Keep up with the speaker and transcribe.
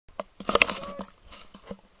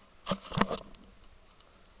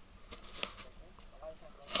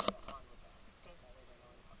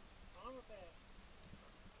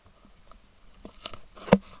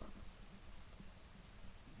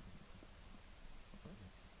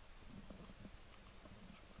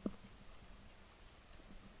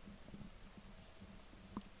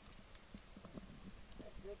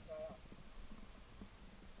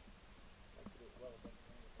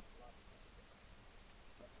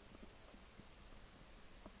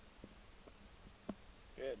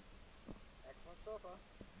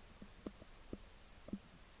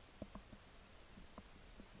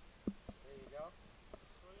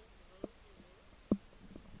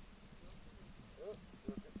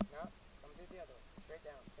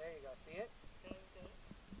I see it? Okay.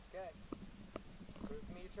 Okay. Prove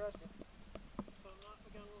to me you trust it. So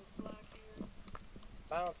we got a little slack here.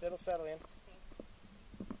 Bounce, it'll settle in.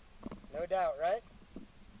 Okay. No doubt, right?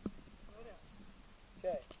 No doubt.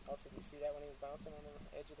 Okay. Also, do you see that when he was bouncing on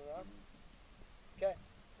the edge of the rock? Okay.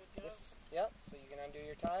 Good go. Yep, so you can undo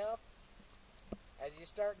your tie off. As you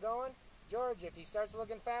start going, George, if he starts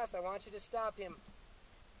looking fast, I want you to stop him.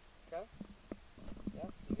 Okay?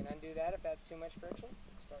 Yep, so you can undo that if that's too much friction.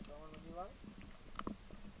 Start going when you like.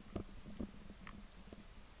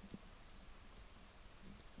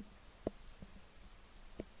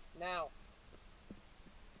 Now.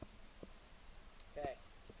 Okay.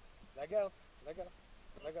 Let go. Let go.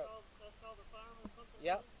 Let go. That's called a fireman's something?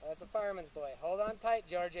 Yep, that's a fireman's belay. Hold on tight,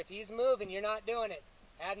 George. If he's moving, you're not doing it.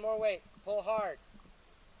 Add more weight. Pull hard.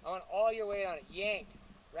 I want all your weight on it. Yank.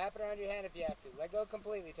 Wrap it around your hand if you have to. Let go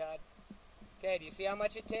completely, Todd. Okay, do you see how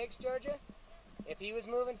much it takes, Georgia? If he was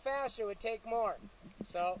moving faster, it would take more.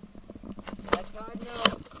 So, let Todd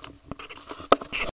know.